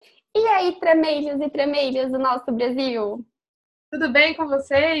E aí, trameiros e trameiras do nosso Brasil? Tudo bem com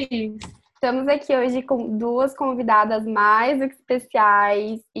vocês? Estamos aqui hoje com duas convidadas mais do que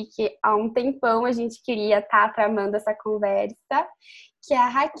especiais e que há um tempão a gente queria estar tramando essa conversa, que é a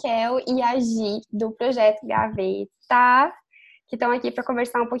Raquel e a Gi, do Projeto Gaveta, que estão aqui para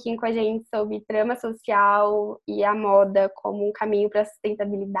conversar um pouquinho com a gente sobre trama social e a moda como um caminho para a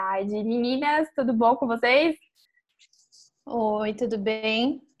sustentabilidade. Meninas, tudo bom com vocês? Oi, tudo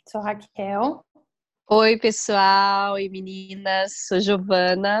bem? Sou Raquel. Oi, pessoal e meninas, sou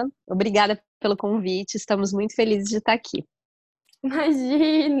Giovana. Obrigada pelo convite, estamos muito felizes de estar aqui.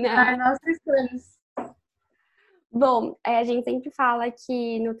 Imagina! Nós estamos. Bom, a gente sempre fala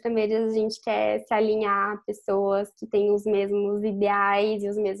que no Trameiras a gente quer se alinhar a pessoas que têm os mesmos ideais e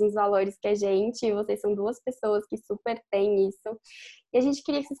os mesmos valores que a gente. E vocês são duas pessoas que super têm isso. E a gente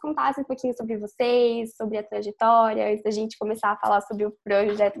queria que vocês contassem um pouquinho sobre vocês, sobre a trajetória, antes da gente começar a falar sobre o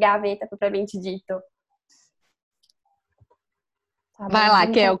projeto Gaveta, propriamente dito. Tá Vai bom, lá,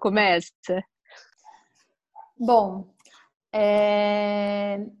 vamos Kel, começa. Bom,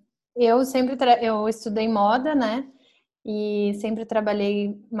 eu estudei moda, né? E sempre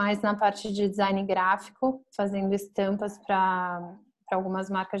trabalhei mais na parte de design gráfico, fazendo estampas para algumas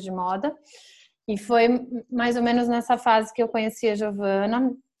marcas de moda. E foi mais ou menos nessa fase que eu conheci a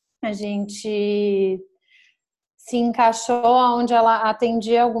Giovana. A gente se encaixou onde ela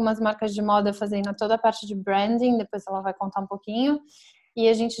atendia algumas marcas de moda fazendo toda a parte de branding, depois ela vai contar um pouquinho. E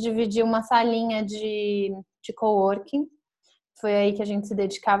a gente dividiu uma salinha de coworking. Foi aí que a gente se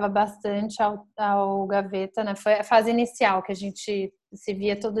dedicava bastante ao Gaveta, né? Foi a fase inicial que a gente se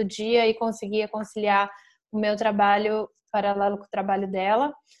via todo dia e conseguia conciliar o meu trabalho paralelo com o trabalho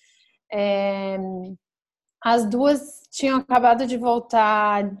dela. As duas tinham acabado de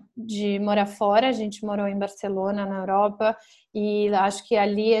voltar de morar fora, a gente morou em Barcelona, na Europa, e acho que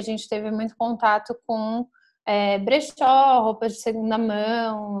ali a gente teve muito contato com brechó, roupas de segunda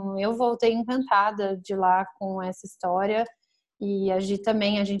mão. Eu voltei encantada de lá com essa história, e a Gi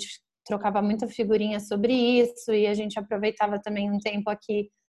também, a gente trocava muita figurinha sobre isso, e a gente aproveitava também um tempo aqui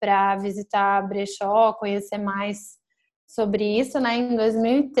para visitar brechó, conhecer mais sobre isso, né, em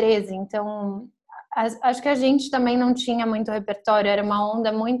 2013. Então, acho que a gente também não tinha muito repertório, era uma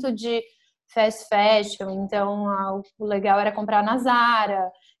onda muito de fast fashion, então o legal era comprar na Zara.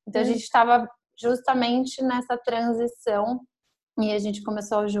 Então a gente estava justamente nessa transição e a gente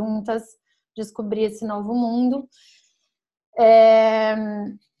começou juntas descobrir esse novo mundo.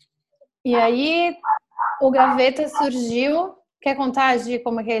 E aí o Gaveta surgiu. Quer contar, Gi,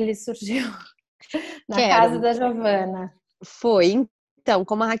 como é que ele surgiu? Na casa Quero. da Giovana. Foi. Então,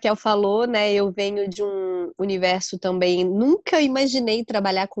 como a Raquel falou, né, eu venho de um universo também, nunca imaginei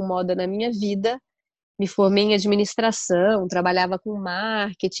trabalhar com moda na minha vida. Me formei em administração, trabalhava com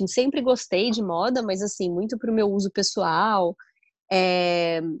marketing, sempre gostei de moda, mas assim, muito para o meu uso pessoal.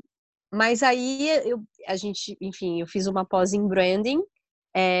 Mas aí enfim, eu fiz uma pós em branding,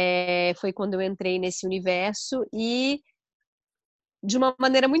 foi quando eu entrei nesse universo e de uma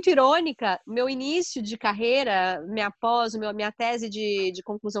maneira muito irônica, meu início de carreira, minha tese de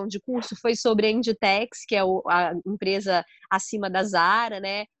conclusão de curso foi sobre a Inditex, que é a empresa acima da Zara,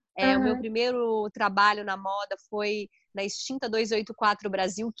 né? O meu primeiro trabalho na moda foi na extinta 284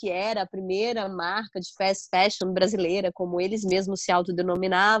 Brasil, que era a primeira marca de fast fashion brasileira, como eles mesmos se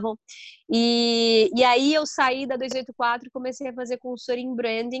autodenominavam. E aí eu saí da 284 e comecei a fazer consultoria em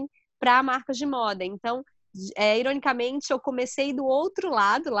branding para marcas de moda. Então, ironicamente, eu comecei do outro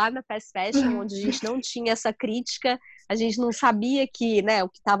lado, lá na fast fashion, onde a gente não tinha essa crítica, a gente não sabia que, né, o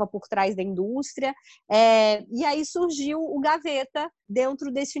que estava por trás da indústria. E aí surgiu o Gaveta dentro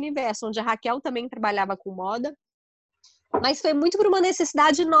desse universo, onde a Raquel também trabalhava com moda, mas foi muito por uma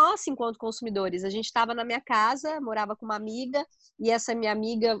necessidade nossa enquanto consumidores. A gente estava na minha casa, morava com uma amiga, e essa minha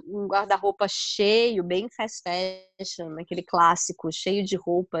amiga, um guarda-roupa cheio, bem fast fashion, aquele clássico, cheio de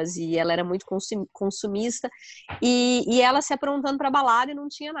roupas, e ela era muito consumista, e ela se aprontando para balada e não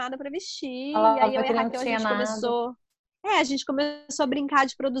tinha nada para vestir. E aí eu Falava e que a não Raquel, tinha nada. a gente começou a brincar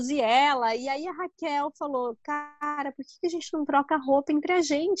de produzir ela, e aí a Raquel falou, cara, por que a gente não troca roupa entre a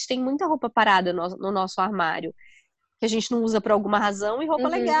gente? Tem muita roupa parada no nosso armário que a gente não usa por alguma razão, e roupa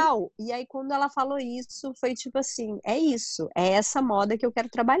legal. E aí, quando ela falou isso, foi tipo assim, é isso, é essa moda que eu quero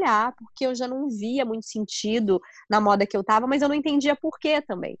trabalhar, porque eu já não via muito sentido na moda que eu tava, mas eu não entendia por quê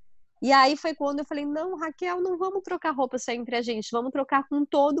também. E aí foi quando eu falei, não, Raquel, não vamos trocar roupa só entre a gente, vamos trocar com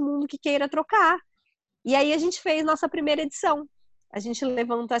todo mundo que queira trocar. E aí a gente fez nossa primeira edição. A gente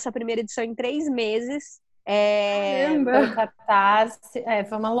levantou essa primeira edição em 3 meses. Pelo Catarse,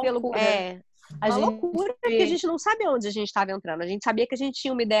 foi uma Pelo, loucura. Uma loucura, porque a gente não sabe onde a gente estava entrando. A gente sabia que a gente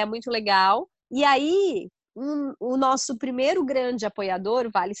tinha uma ideia muito legal. E aí, o nosso primeiro grande apoiador,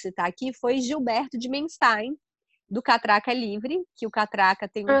 vale citar aqui, foi Gilberto de Menstein, do Catraca Livre, que o Catraca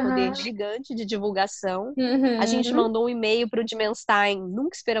tem um poder gigante de divulgação. A gente mandou um e-mail para o de Menstein,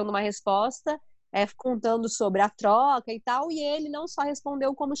 nunca esperando uma resposta, contando sobre a troca e tal, e ele não só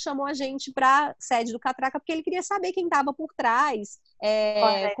respondeu, como chamou a gente para a sede do Catraca, porque ele queria saber quem estava por trás,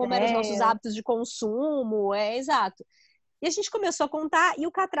 como eram os nossos hábitos de consumo, exato. E a gente começou a contar, e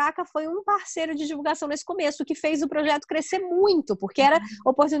o Catraca foi um parceiro de divulgação nesse começo, que fez o projeto crescer muito, porque era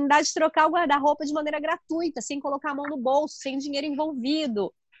oportunidade de trocar o guarda-roupa de maneira gratuita, sem colocar a mão no bolso, sem dinheiro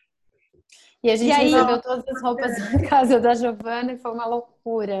envolvido. E a gente recebeu todas as roupas na casa da Giovana e foi uma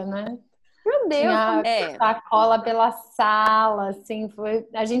loucura, né? Meu Deus! Tinha sacola pela sala, assim, foi...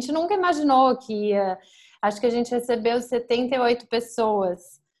 A gente nunca imaginou que ia... Acho que a gente recebeu 78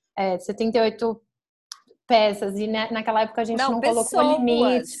 pessoas, 78 peças, e naquela época a gente não colocou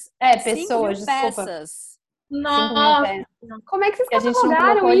limite. Pessoas, desculpa. Peças. Nossa! Peças. Como é que vocês a gente não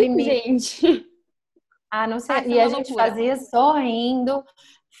catalogaram colocou isso, limite. gente? Ah, não sei. Foi E a uma gente loucura. fazia sorrindo,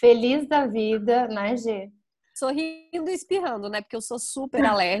 feliz da vida, né, Gê? Sorrindo e espirrando, né? Porque eu sou super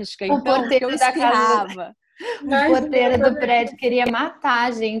alérgica, O então porteiro eu da casa espirrava. O porteiro do prédio queria matar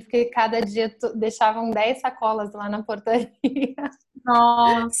a gente, porque cada dia deixavam 10 sacolas lá na portaria.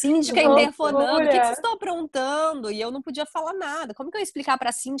 Nossa! Síndica interfonando, o que vocês estão aprontando? E eu não podia falar nada. Como que eu ia explicar para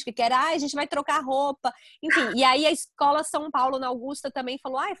a síndica que era, a gente vai trocar roupa? Enfim, e aí a escola São Paulo, na Augusta, também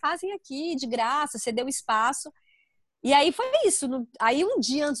falou, fazem aqui, de graça, você deu espaço. E aí foi isso. Aí um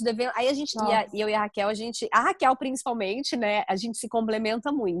dia antes do evento, aí a gente, eu e a Raquel, a Raquel principalmente, né, a gente se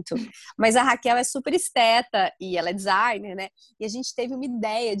complementa muito. Mas a Raquel é super esteta e ela é designer, né? E a gente teve uma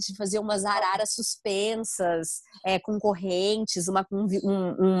ideia de fazer umas araras suspensas, com correntes,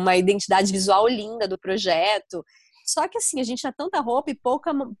 uma identidade visual linda do projeto. Só que assim, a gente tinha tanta roupa e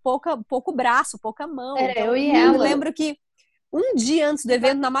pouco braço, pouca mão. Então, eu e ela. Eu lembro que um dia antes do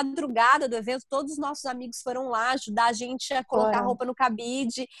evento, na madrugada do evento, todos os nossos amigos foram lá ajudar a gente a colocar roupa no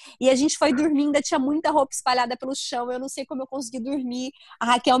cabide. E a gente foi dormir, ainda tinha muita roupa espalhada pelo chão. Eu não sei como eu consegui dormir. A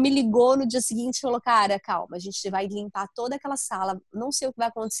Raquel me ligou no dia seguinte e falou, cara, calma, a gente vai limpar toda aquela sala. Não sei o que vai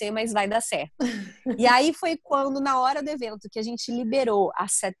acontecer, mas vai dar certo. E aí foi quando, na hora do evento, que a gente liberou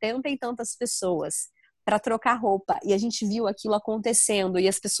as 70 e tantas pessoas para trocar roupa, e a gente viu aquilo acontecendo, e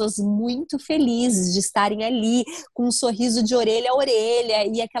as pessoas muito felizes de estarem ali, com um sorriso de orelha a orelha,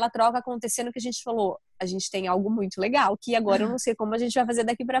 e aquela troca acontecendo, que a gente falou, a gente tem algo muito legal, que agora eu não sei como a gente vai fazer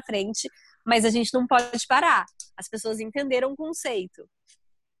daqui para frente, mas a gente não pode parar. As pessoas entenderam o conceito.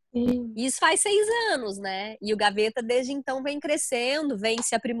 E isso faz 6 anos, né? E o Gaveta, desde então, vem crescendo, vem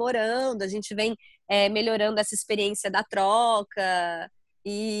se aprimorando, a gente vem melhorando essa experiência da troca,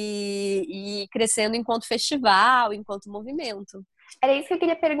 e crescendo enquanto festival, enquanto movimento. Era isso que eu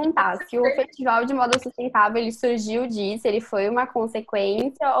queria perguntar, se o Festival de Moda Sustentável, ele surgiu disso, ele foi uma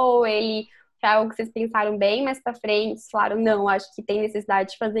consequência, ou ele foi algo que vocês pensaram bem mais pra frente, falaram, não, acho que tem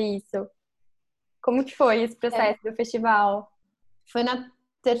necessidade de fazer isso. Como que foi esse processo do festival? Foi na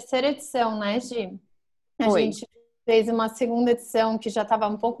 3ª edição, né, Gi? A Foi. gente fez uma 2ª edição que já estava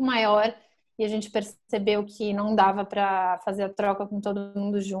um pouco maior, e a gente percebeu que não dava para fazer a troca com todo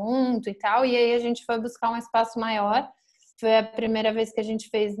mundo junto e tal, e aí a gente foi buscar um espaço maior. Foi a primeira vez que a gente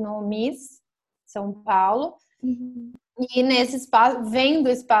fez no MIS, São Paulo, e nesse espaço, vendo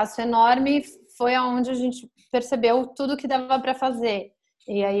o espaço enorme, foi onde a gente percebeu tudo que dava para fazer.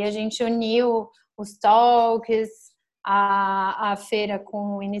 E aí a gente uniu os talks, a feira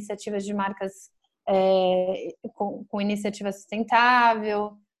com iniciativas de marcas, com iniciativa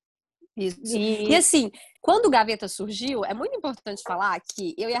sustentável. Isso. E assim, quando o Gaveta surgiu, é muito importante falar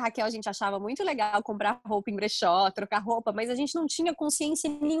que eu e a Raquel, a gente achava muito legal comprar roupa em brechó, trocar roupa, mas a gente não tinha consciência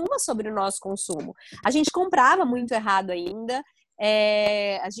nenhuma sobre o nosso consumo. A gente comprava muito errado ainda,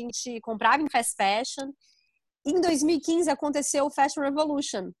 a gente comprava em fast fashion. Em 2015 aconteceu o Fashion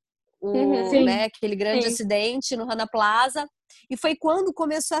Revolution, né, aquele grande acidente no Rana Plaza. E foi quando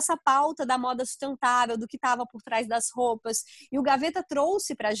começou essa pauta da moda sustentável, do que estava por trás das roupas. E o Gaveta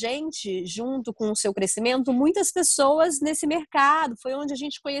trouxe para a gente, junto com o seu crescimento, muitas pessoas nesse mercado. Foi onde a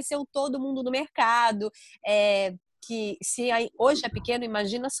gente conheceu todo mundo do mercado. Que se hoje é pequeno,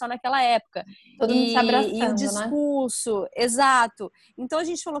 imagina só naquela época. Todo mundo se abraçando, e o discurso, né? Exato. Então a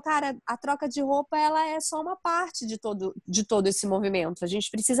gente falou, cara, a troca de roupa, ela é só uma parte de todo esse movimento. A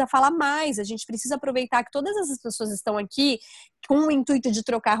gente precisa falar mais, a gente precisa aproveitar que todas essas pessoas estão aqui com o intuito de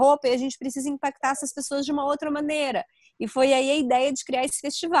trocar roupa, e a gente precisa impactar essas pessoas de uma outra maneira. E foi aí a ideia de criar esse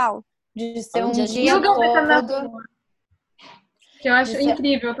festival. De ser um dia todo... Que eu acho Isso é-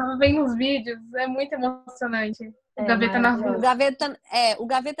 incrível. Eu tava vendo os vídeos, é muito emocionante. O Gaveta na maravilhoso. rua. O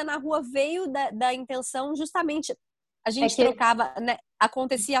Gaveta na Rua veio da intenção justamente. A gente que- trocava, né?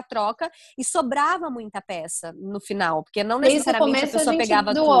 Acontecia a troca e sobrava muita peça no final, porque não Desde o necessariamente a começo a pessoa gente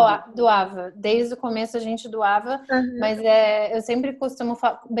pegava tudo. doava. Desde o começo a gente doava, Uhum. mas eu sempre costumo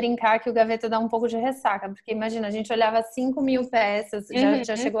brincar que o Gaveta dá um pouco de ressaca, porque imagina, a gente olhava 5.000 peças,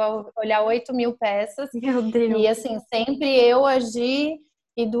 já chegou a olhar 8.000 peças, Meu Deus. e assim, sempre eu agi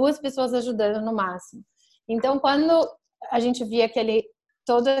e 2 pessoas ajudando no máximo. Então, quando a gente via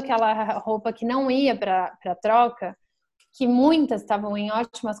toda aquela roupa que não ia para troca, que muitas estavam em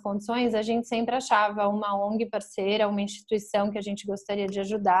ótimas condições, a gente sempre achava uma ONG parceira, uma instituição que a gente gostaria de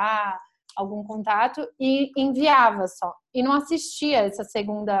ajudar, algum contato, e enviava só. E não assistia essa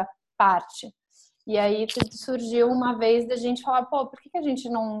segunda parte. E aí surgiu uma vez da gente falar, pô, por que a gente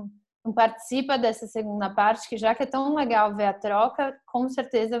não participa dessa segunda parte, que já que é tão legal ver a troca, com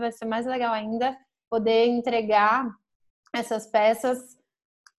certeza vai ser mais legal ainda poder entregar essas peças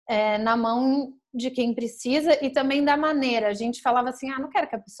na mão de quem precisa e também da maneira. A gente falava assim, não quero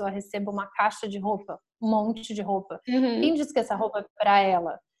que a pessoa receba uma caixa de roupa, um monte de roupa. Quem disse que essa roupa é para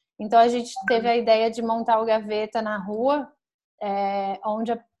ela? Então a gente teve a ideia de montar o Gaveta na rua,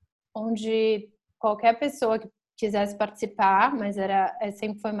 onde qualquer pessoa que quisesse participar, mas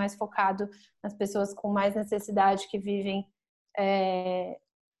sempre foi mais focado nas pessoas com mais necessidade que vivem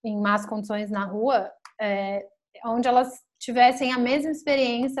em más condições na rua, onde elas tivessem a mesma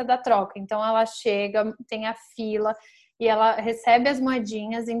experiência da troca. Então ela chega, tem a fila e ela recebe as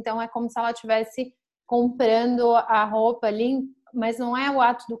moedinhas, então é como se ela estivesse comprando a roupa ali, mas não é o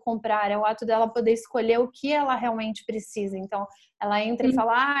ato do comprar, é o ato dela poder escolher o que ela realmente precisa. Então ela entra e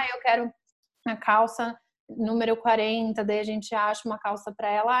fala, eu quero a calça número 40, daí a gente acha uma calça para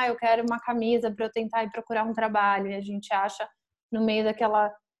ela, eu quero uma camisa para eu tentar ir procurar um trabalho, e a gente acha no meio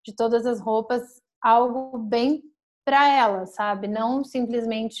de todas as roupas algo bem para ela, sabe? Não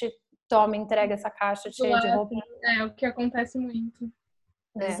simplesmente toma, entrega essa caixa cheia de roupa. É o que acontece muito.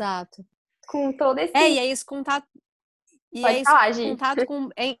 Exato. Com todo esse... E é isso, contato. Pode falar, Gi. Contato com.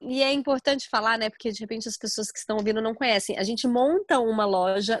 E é importante falar, né? Porque de repente as pessoas que estão ouvindo não conhecem. A gente monta uma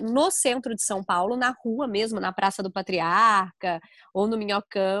loja no centro de São Paulo, na rua mesmo, na Praça do Patriarca ou no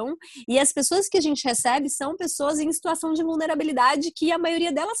Minhocão. E as pessoas que a gente recebe são pessoas em situação de vulnerabilidade, que a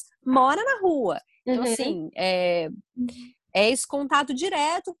maioria delas mora na rua. Então, assim, é esse contato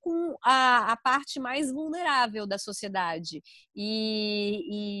direto com a parte mais vulnerável da sociedade.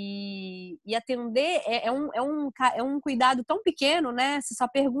 E atender é um cuidado tão pequeno, né? Você só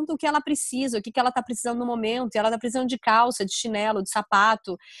pergunta o que ela precisa, o que ela está precisando no momento, e ela está precisando de calça, de chinelo, de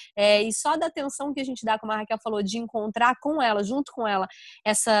sapato. E só da atenção que a gente dá, como a Raquel falou, de encontrar com ela, junto com ela,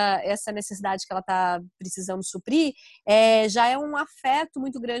 essa necessidade que ela está precisando suprir, já é um afeto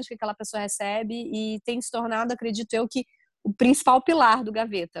muito grande que aquela pessoa recebe e tem se tornado, acredito eu, que o principal pilar do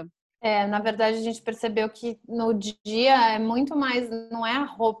Gaveta. Na verdade, a gente percebeu que no dia é muito mais, não é a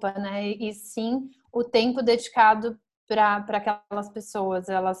roupa, né? E sim o tempo dedicado para aquelas pessoas,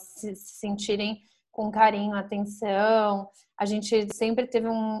 elas se sentirem com carinho, atenção. A gente sempre teve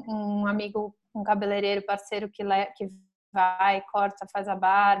um amigo, um cabeleireiro parceiro que vai, corta, faz a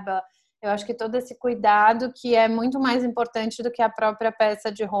barba. Eu acho que todo esse cuidado que é muito mais importante do que a própria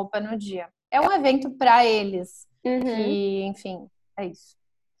peça de roupa no dia. É um evento para eles. Que, enfim, é isso.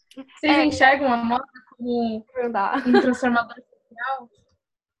 Vocês enxergam a moda como um transformador social?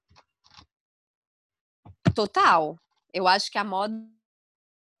 Total. Eu acho que a moda,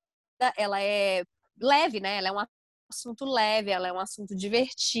 ela é leve, né? Ela é um assunto leve, ela é um assunto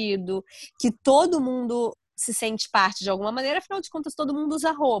divertido, que todo mundo se sente parte de alguma maneira, afinal de contas, todo mundo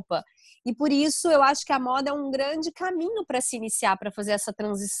usa roupa. E por isso eu acho que a moda é um grande caminho para se iniciar, para fazer essa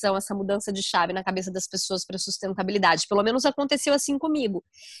transição, essa mudança de chave na cabeça das pessoas para sustentabilidade. Pelo menos aconteceu assim comigo.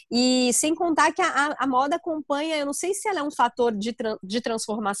 E sem contar que a moda acompanha, eu não sei se ela é um fator de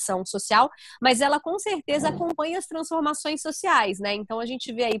transformação social, mas ela com certeza acompanha as transformações sociais, né? Então a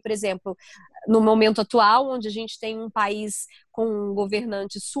gente vê aí, por exemplo, no momento atual, onde a gente tem um país com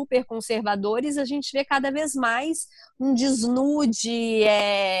governantes super conservadores, a gente vê cada vez mais um desnude,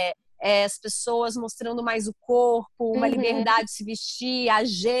 as pessoas mostrando mais o corpo, uma liberdade de se vestir, a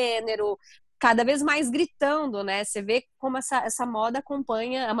gênero, cada vez mais gritando, né? Você vê como essa moda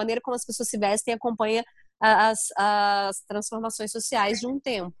acompanha, a maneira como as pessoas se vestem acompanha as transformações sociais de um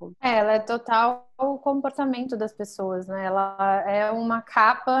tempo. Ela é total o comportamento das pessoas, né? Ela é uma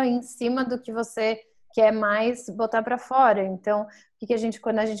capa em cima do que você quer mais botar para fora. Então,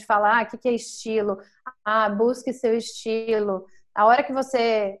 quando a gente fala, o que é estilo? Busque seu estilo. A hora que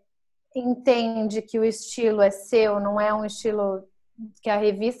você entende que o estilo é seu, não é um estilo que a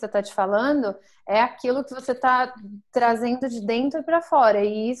revista está te falando é aquilo que você está trazendo de dentro para fora.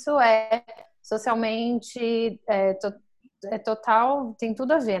 E isso é socialmente, é total, tem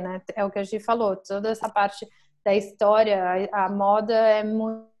tudo a ver, né? É o que a gente falou, toda essa parte da história, a moda é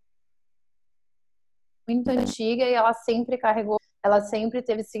muito antiga e ela sempre carregou, ela sempre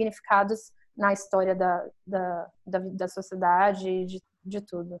teve significados na história da sociedade, de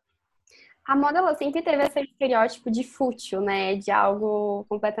tudo. A moda, ela sempre teve esse estereótipo de fútil, né? De algo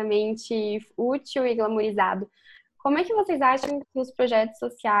completamente útil e glamourizado. Como é que vocês acham que os projetos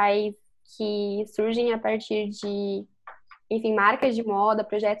sociais que surgem a partir de, enfim, marcas de moda,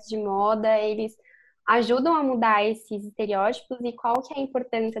 projetos de moda, eles ajudam a mudar esses estereótipos e qual que é a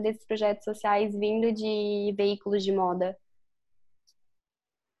importância desses projetos sociais vindo de veículos de moda?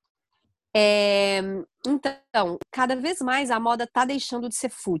 Então, cada vez mais a moda está deixando de ser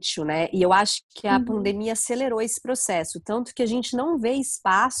fútil, né? E eu acho que a pandemia acelerou esse processo, tanto que a gente não vê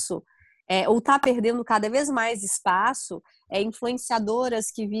espaço, ou está perdendo cada vez mais espaço,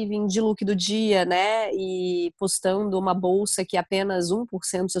 influenciadoras que vivem de look do dia, né? E postando uma bolsa que apenas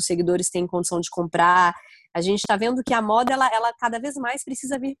 1% dos seus seguidores têm condição de comprar. A gente está vendo que a moda, ela cada vez mais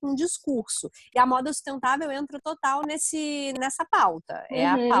precisa vir com um discurso. E a moda sustentável entra total nessa pauta. É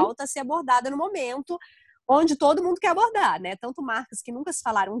a pauta a ser abordada no momento onde todo mundo quer abordar, né? Tanto marcas que nunca se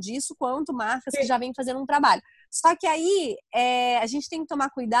falaram disso, quanto marcas que já vêm fazendo um trabalho. Só que aí a gente tem que tomar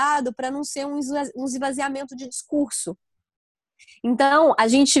cuidado para não ser um esvaziamento de discurso. Então, a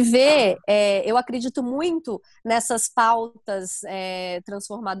gente vê, eu acredito muito nessas pautas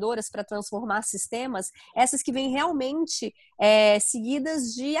transformadoras para transformar sistemas, essas que vêm realmente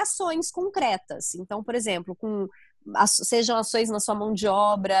seguidas de ações concretas. Então, por exemplo, sejam ações na sua mão de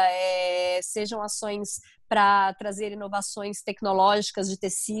obra, sejam ações para trazer inovações tecnológicas de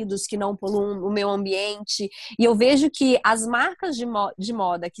tecidos que não poluam o meio ambiente. E eu vejo que as marcas de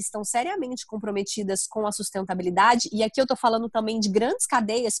moda que estão seriamente comprometidas com a sustentabilidade, e aqui eu estou falando também de grandes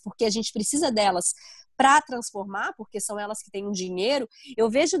cadeias, porque a gente precisa delas para transformar, porque são elas que têm o dinheiro, eu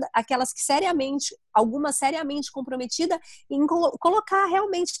vejo aquelas que algumas seriamente comprometidas em colocar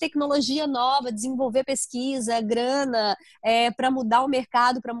realmente tecnologia nova, desenvolver pesquisa, grana, para mudar o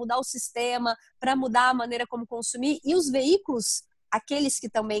mercado, para mudar o sistema, para mudar a maneira como consumir. E os veículos, aqueles que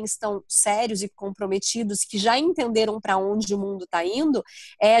também estão sérios e comprometidos, que já entenderam para onde o mundo está indo,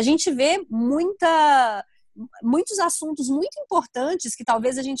 a gente vê muitos assuntos muito importantes que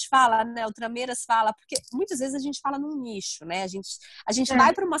talvez a gente fala, né, o Trameiras fala, porque muitas vezes a gente fala num nicho, né, a gente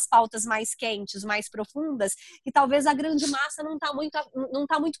vai para umas pautas mais quentes, mais profundas, que talvez a grande massa não tá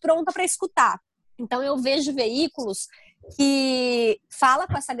muito pronta para escutar. Então eu vejo veículos que fala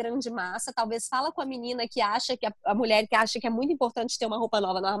com essa grande massa, talvez fala com a menina que acha que a mulher que acha que é muito importante ter uma roupa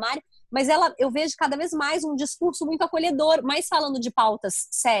nova no armário, mas eu vejo cada vez mais um discurso muito acolhedor, mais falando de pautas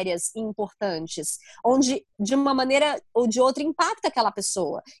sérias e importantes, onde de uma maneira ou de outra impacta aquela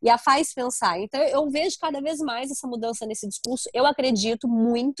pessoa e a faz pensar. Então eu vejo cada vez mais essa mudança nesse discurso. Eu acredito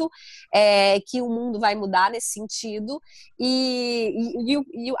muito que o mundo vai mudar nesse sentido e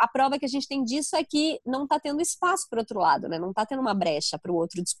a prova que a gente tem disso é que não está tendo espaço para o outro lado, né? Não está tendo uma brecha para o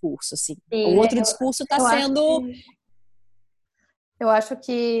outro discurso, assim. Sim, o outro discurso está sendo... Eu acho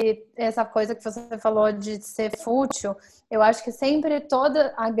que essa coisa que você falou de ser fútil, eu acho que sempre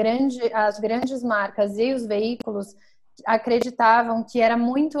as grandes marcas e os veículos acreditavam que era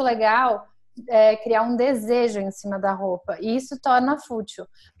muito legal criar um desejo em cima da roupa, e isso torna fútil.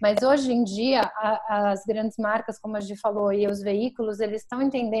 Mas hoje em dia, as grandes marcas, como a gente falou, e os veículos, eles estão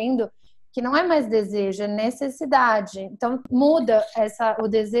entendendo que não é mais desejo, é necessidade. Então, muda o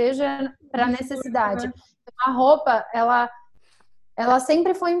desejo para necessidade. A roupa, ela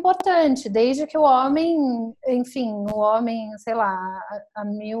sempre foi importante, desde que o homem, enfim, sei lá,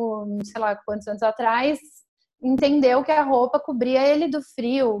 sei lá quantos anos atrás, entendeu que a roupa cobria ele do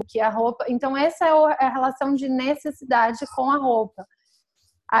frio, que a roupa... Então, essa é a relação de necessidade com a roupa.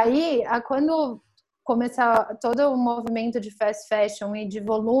 Aí, quando começar todo o movimento de fast fashion e de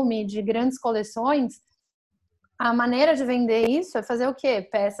volume, de grandes coleções, a maneira de vender isso é fazer o quê?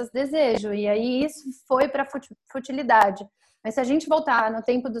 Peças desejo. E aí isso foi para futilidade. Mas se a gente voltar no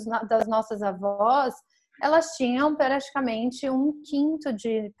tempo das nossas avós, elas tinham praticamente 1/5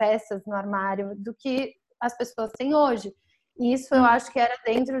 de peças no armário do que as pessoas têm hoje. E isso eu acho que era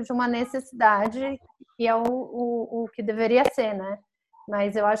dentro de uma necessidade e é o que deveria ser, né?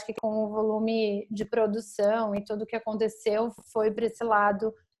 Mas eu acho que com o volume de produção e tudo o que aconteceu foi para esse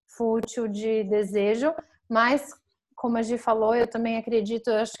lado fútil de desejo. Mas, como a Gi falou, eu também acredito,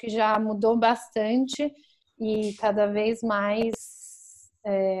 eu acho que já mudou bastante e cada vez mais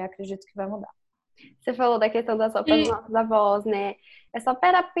acredito que vai mudar. Você falou da questão das roupas dos nossos avós, né? É só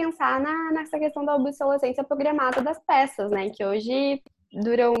para pensar nessa questão da obsolescência programada das peças, né? Que hoje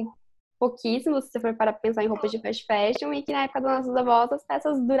duram pouquíssimo, se você for para pensar em roupas de fast fashion, e que na época dos nossos avós as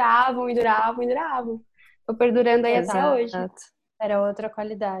peças duravam e duravam e duravam. Tô perdurando aí até hoje. Exato. Era outra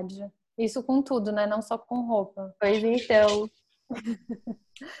qualidade. Isso com tudo, né? Não só com roupa. Pois então.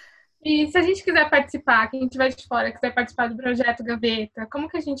 E se a gente quiser participar, quem estiver de fora quiser participar do projeto Gaveta, como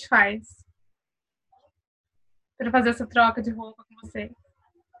que a gente faz para fazer essa troca de roupa com você?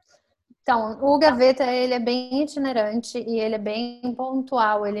 Então, o Gaveta, ele é bem itinerante e ele é bem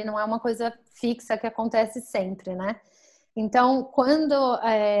pontual. Ele não é uma coisa fixa que acontece sempre, né? Então, quando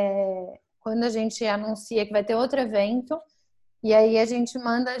a gente anuncia que vai ter outro evento, e aí a gente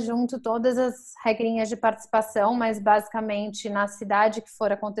manda junto todas as regrinhas de participação, mas basicamente na cidade que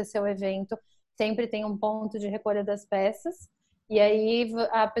for acontecer o evento, sempre tem um ponto de recolha das peças. E aí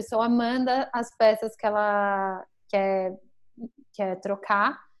a pessoa manda as peças que ela quer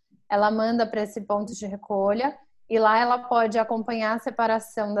trocar, ela manda para esse ponto de recolha e lá ela pode acompanhar a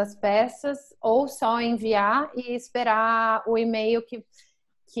separação das peças ou só enviar e esperar o e-mail que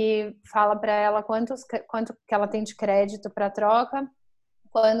fala para ela quanto que ela tem de crédito para troca,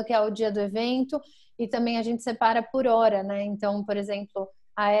 quando que é o dia do evento, e também a gente separa por hora, né? Então, por exemplo,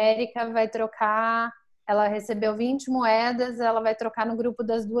 a Érica vai trocar, ela recebeu 20 moedas, ela vai trocar no grupo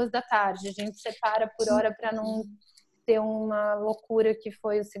das 2 da tarde. A gente separa por hora para não ter uma loucura que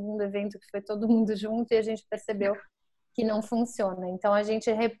foi o segundo evento, que foi todo mundo junto, e a gente percebeu que não funciona. Então, a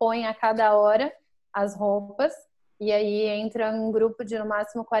gente repõe a cada hora as roupas, e aí entra um grupo de no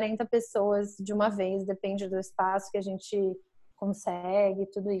máximo 40 pessoas de uma vez, depende do espaço que a gente consegue,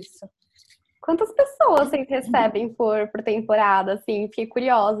 tudo isso. Quantas pessoas vocês recebem por temporada, assim? Fiquei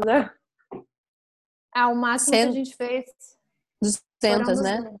curiosa. O máximo que a gente fez 200,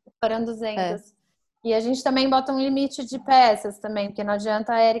 né? Foram 200. E a gente também bota um limite de peças também, porque não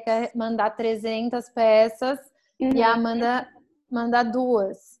adianta a Érica mandar 300 peças e a Amanda mandar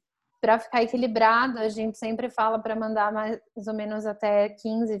 2. Para ficar equilibrado, a gente sempre fala para mandar mais ou menos até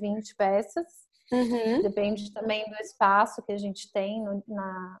 15, 20 peças. Depende também do espaço que a gente tem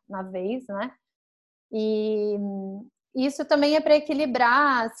na vez, né? E isso também é para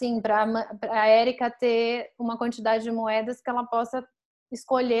equilibrar, assim, para a Érica ter uma quantidade de moedas que ela possa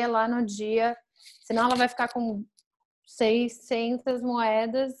escolher lá no dia. Senão ela vai ficar com 600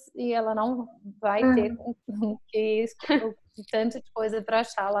 moedas e ela não vai ter tanto de coisa para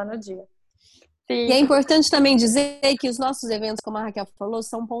achar lá no dia. Sim. E é importante também dizer que os nossos eventos, como a Raquel falou,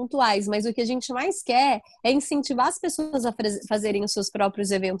 são pontuais, mas o que a gente mais quer é incentivar as pessoas a fazerem os seus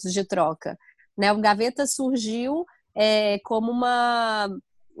próprios eventos de troca, né? O Gaveta surgiu como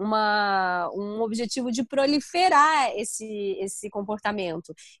um objetivo de proliferar esse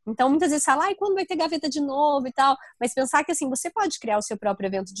comportamento. Então, muitas vezes fala, e quando vai ter Gaveta de novo e tal? Mas pensar que, assim, você pode criar o seu próprio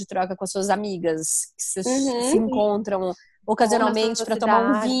evento de troca com as suas amigas, que se encontram ocasionalmente para tomar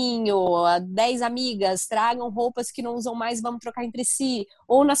um vinho, 10 amigas, tragam roupas que não usam mais, vamos trocar entre si.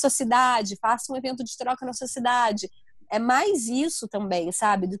 Ou na sua cidade, faça um evento de troca na sua cidade. É mais isso também,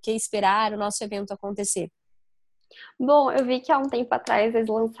 sabe? Do que esperar o nosso evento acontecer. Bom, eu vi que há um tempo atrás eles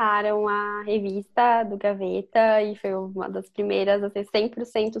lançaram a revista do Gaveta e foi uma das primeiras a ser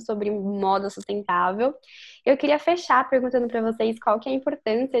 100% sobre moda sustentável. Eu queria fechar perguntando para vocês qual que é a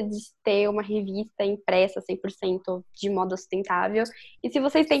importância de ter uma revista impressa 100% de moda sustentável e se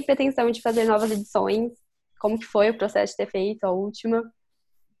vocês têm pretensão de fazer novas edições, como que foi o processo de ter feito a última?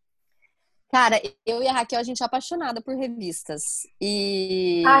 Cara, eu e a Raquel, a gente é apaixonada por revistas.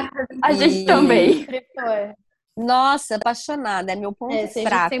 A gente também. Nossa, apaixonada, é meu ponto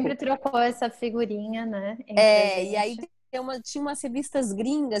fraco. A gente sempre trocou essa figurinha, né? E aí tinha umas revistas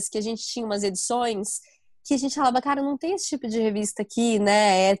gringas que a gente tinha umas edições que a gente falava, cara, não tem esse tipo de revista aqui,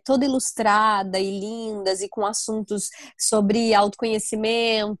 né? É toda ilustrada e lindas e com assuntos sobre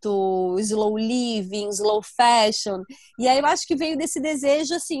autoconhecimento, slow living, slow fashion. E aí eu acho que veio desse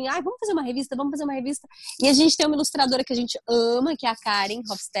desejo assim, vamos fazer uma revista, vamos fazer uma revista. E a gente tem uma ilustradora que a gente ama, que é a Karen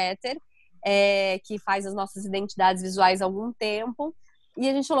Hofstetter, que faz as nossas identidades visuais há algum tempo. E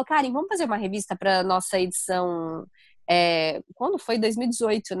a gente falou, Karen, vamos fazer uma revista para nossa edição. Quando foi?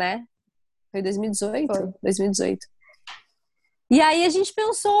 2018, né? Foi 2018? Foi. 2018. E aí a gente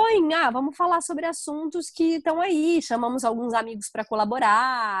pensou em, vamos falar sobre assuntos que estão aí. Chamamos alguns amigos para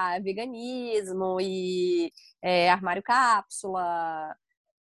colaborar, veganismo e armário cápsula,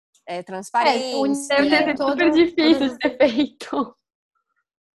 transparência. Deve ter sido super difícil de ser feito.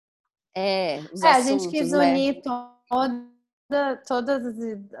 Os assuntos, a gente quis unir todas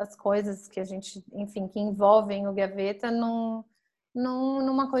as coisas que a gente, enfim, que envolvem o Gaveta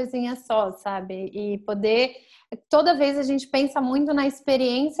numa coisinha só, sabe? E poder... Toda vez a gente pensa muito na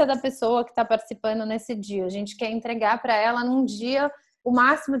experiência da pessoa que está participando nesse dia. A gente quer entregar para ela num dia o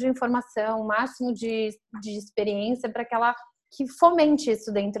máximo de informação, o máximo de experiência para que ela que fomente isso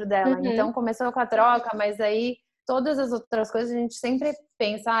dentro dela. Então, começou com a troca, mas aí todas as outras coisas a gente sempre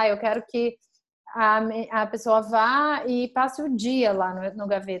pensa, eu quero que a pessoa vá e passe o dia lá no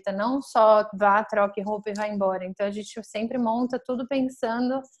Gaveta, não só vá, troque roupa e vá embora. Então, a gente sempre monta tudo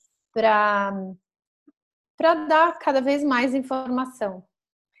pensando para dar cada vez mais informação.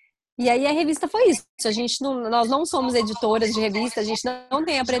 E aí a revista foi isso. Nós não somos editoras de revista, a gente não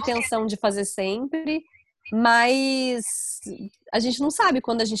tem a pretensão de fazer sempre, mas a gente não sabe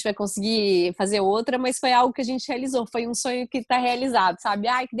quando a gente vai conseguir fazer outra, mas foi algo que a gente realizou, foi um sonho que está realizado, sabe?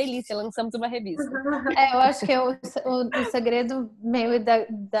 Ai, que delícia, lançamos uma revista. Eu acho que o segredo meu e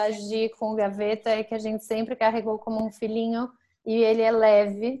da Gi com o Gaveta é que a gente sempre carregou como um filhinho e ele é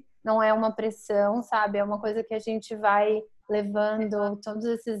leve, não é uma pressão, sabe? É uma coisa que a gente vai levando todos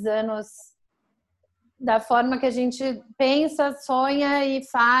esses anos da forma que a gente pensa, sonha e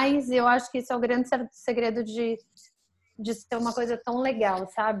faz. E eu acho que isso é o grande segredo de ser uma coisa tão legal,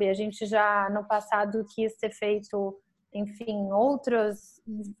 sabe? A gente já no passado quis ter feito, enfim,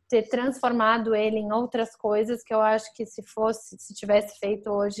 ter transformado ele em outras coisas que eu acho que se tivesse feito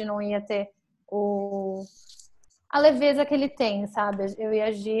hoje não ia ter a leveza que ele tem, sabe? Eu e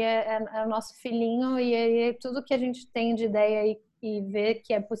a Gia é o nosso filhinho e tudo que a gente tem de ideia e ver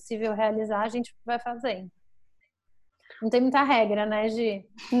que é possível realizar, a gente vai fazendo. Não tem muita regra, né, Gi?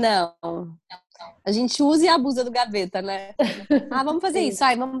 Não. A gente usa e abusa do Gaveta, né? Vamos fazer isso.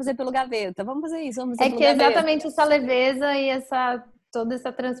 Vamos fazer pelo Gaveta. Vamos fazer isso, vamos fazer pelo Gaveta. É que exatamente essa leveza e toda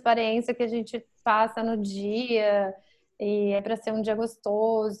essa transparência que a gente passa no dia e é para ser um dia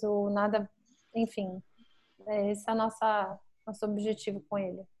gostoso, nada, enfim. Esse é o nosso objetivo com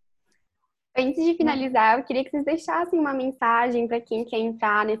ele. Antes de finalizar, eu queria que vocês deixassem uma mensagem para quem quer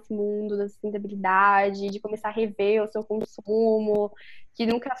entrar nesse mundo da sustentabilidade, de começar a rever o seu consumo, que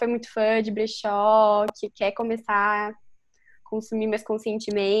nunca foi muito fã de brechó, que quer começar a consumir mais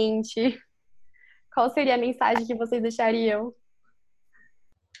conscientemente. Qual seria a mensagem que vocês deixariam?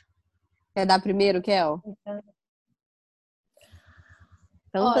 Quer dar primeiro, Kel?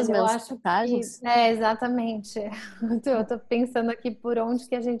 Tantas mensagens. Exatamente. Eu tô pensando aqui por onde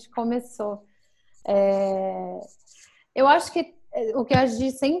que a gente começou. Eu acho que o que a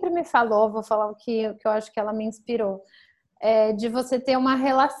Gi sempre me falou, vou falar o que eu acho que ela me inspirou, de você ter uma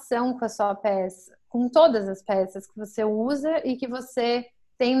relação com a sua peça, com todas as peças que você usa e que você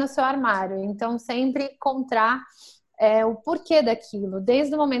tem no seu armário. Então, sempre encontrar o porquê daquilo.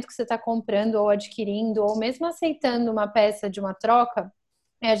 Desde o momento que você está comprando ou adquirindo, ou mesmo aceitando uma peça de uma troca,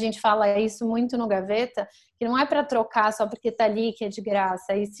 a gente fala isso muito no Gaveta, que não é para trocar só porque tá ali, que é de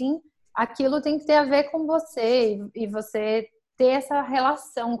graça, e sim, aquilo tem que ter a ver com você e você ter essa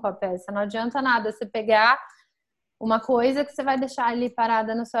relação com a peça. Não adianta nada você pegar uma coisa que você vai deixar ali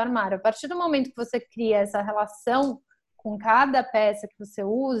parada no seu armário. A partir do momento que você cria essa relação com cada peça que você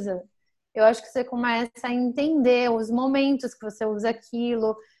usa, eu acho que você começa a entender os momentos que você usa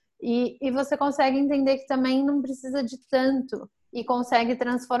aquilo e você consegue entender que também não precisa de tanto e consegue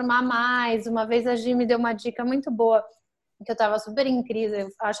transformar mais. Uma vez a Gi me deu uma dica muito boa, que eu tava super em crise, eu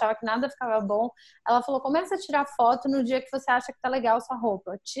achava que nada ficava bom. Ela falou, começa a tirar foto no dia que você acha que tá legal a sua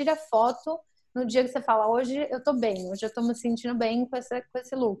roupa. Tira foto no dia que você fala, hoje eu tô bem, hoje eu tô me sentindo bem com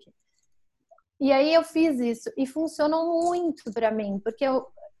esse look. E aí eu fiz isso e funcionou muito pra mim, porque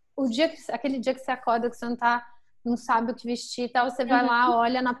aquele dia que você acorda, que você não sabe o que vestir e tal, você vai lá,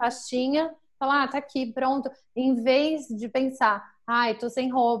 olha na pastinha, fala, tá aqui, pronto. Em vez de pensar, tô sem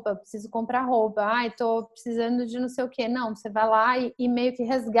roupa, preciso comprar roupa, tô precisando de não sei o quê. Não, você vai lá e meio que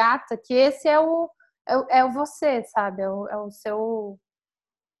resgata que esse é o você, sabe? É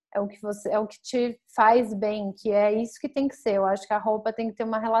o que te faz bem, que é isso que tem que ser. Eu acho que a roupa tem que ter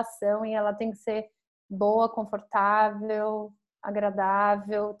uma relação e ela tem que ser boa, confortável,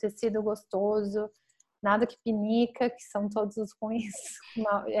 agradável, tecido gostoso. Nada que pinica, que são todos os ruins.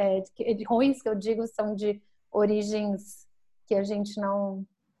 Ruins que eu digo são de origens que a gente não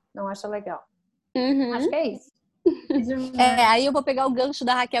acha legal. Acho que é isso. Aí eu vou pegar o gancho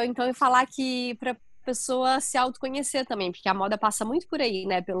da Raquel então e falar que para pessoa se autoconhecer também, porque a moda passa muito por aí,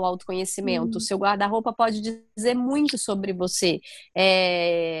 né, pelo autoconhecimento. O seu guarda-roupa pode dizer muito sobre você.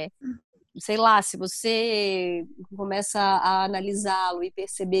 Sei lá, se você começa a analisá-lo e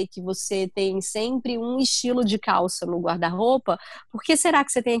perceber que você tem sempre um estilo de calça no guarda-roupa, por que será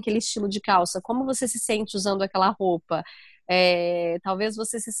que você tem aquele estilo de calça? Como você se sente usando aquela roupa? Talvez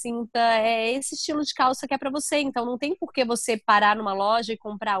você se sinta esse estilo de calça que é para você, então não tem por que você parar numa loja e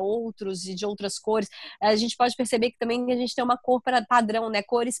comprar outros e de outras cores. A gente pode perceber que também a gente tem uma cor padrão, né?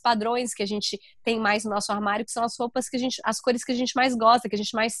 Cores padrões que a gente tem mais no nosso armário, que são as roupas que as cores que a gente mais gosta, que a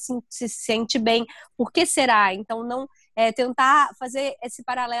gente mais se sente bem. Por que será? Então não tentar fazer esse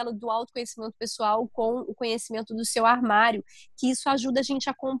paralelo do autoconhecimento pessoal com o conhecimento do seu armário, que isso ajuda a gente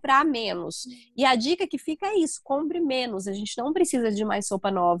a comprar menos. E a dica que fica é isso: compre menos. A gente não precisa de mais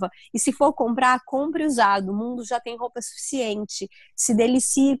roupa nova. E se for comprar, compre usado. O mundo já tem roupa suficiente. Se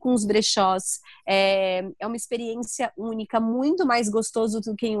delicie com os brechós. É uma experiência única, muito mais gostoso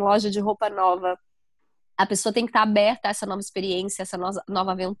do que em loja de roupa nova. A pessoa tem que estar aberta a essa nova experiência, essa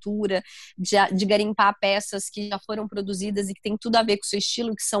nova aventura, de garimpar peças que já foram produzidas e que tem tudo a ver com o seu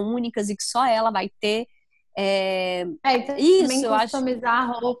estilo, que são únicas e que só ela vai ter. E também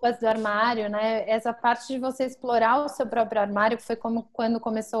customizar roupas do armário, né? Essa parte de você explorar o seu próprio armário, que foi como quando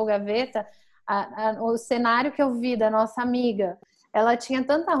começou o Gaveta, o cenário que eu vi da nossa amiga, ela tinha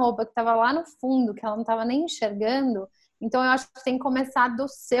tanta roupa que estava lá no fundo, que ela não estava nem enxergando. Então, eu acho que tem que começar do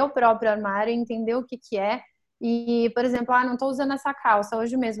seu próprio armário, entender o que é. E, por exemplo, não estou usando essa calça.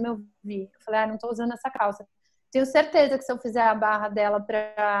 Hoje mesmo eu vi. Eu falei, não estou usando essa calça. Tenho certeza que se eu fizer a barra dela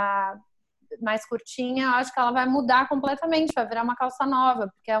para mais curtinha, eu acho que ela vai mudar completamente. Vai virar uma calça nova,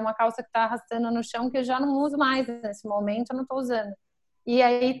 porque é uma calça que está arrastando no chão que eu já não uso mais nesse momento, eu não estou usando. E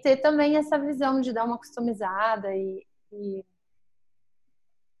aí ter também essa visão de dar uma customizada e...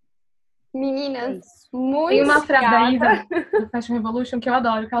 Meninas, muito Tem uma frase da obrigada. Ida, do Fashion Revolution, que eu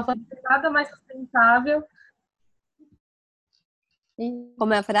adoro, que ela fala que não tem nada mais sustentável.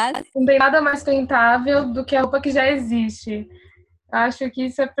 Como é a frase? Não tem nada mais sustentável do que a roupa que já existe. Acho que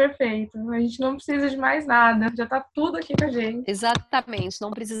isso é perfeito. A gente não precisa de mais nada. Já tá tudo aqui com a gente. Exatamente.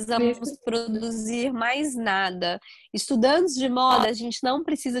 Não precisamos produzir mais nada. Estudantes de moda, a gente não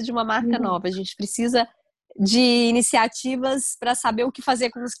precisa de uma marca nova. A gente precisa de iniciativas para saber o que fazer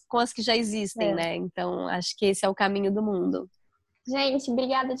com as que já existem, né? Então, acho que esse é o caminho do mundo. Gente,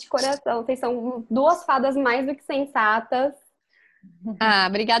 obrigada de coração. Vocês são duas fadas mais do que sensatas.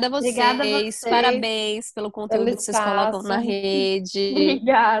 Obrigada a vocês. Obrigada a vocês. Parabéns pelo conteúdo que vocês colocam na rede.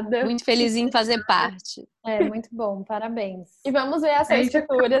 Obrigada. Muito feliz em fazer parte. Muito bom, parabéns. E vamos ver ações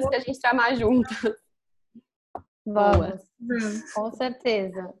futuras que a gente tramar juntas. Vamos, com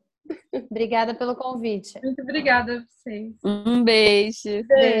certeza. Obrigada pelo convite. Muito obrigada a vocês. Um beijo.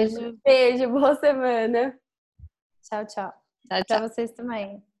 Beijo. Beijo, boa semana. Tchau, tchau. Tchau, tchau. Para vocês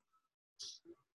também.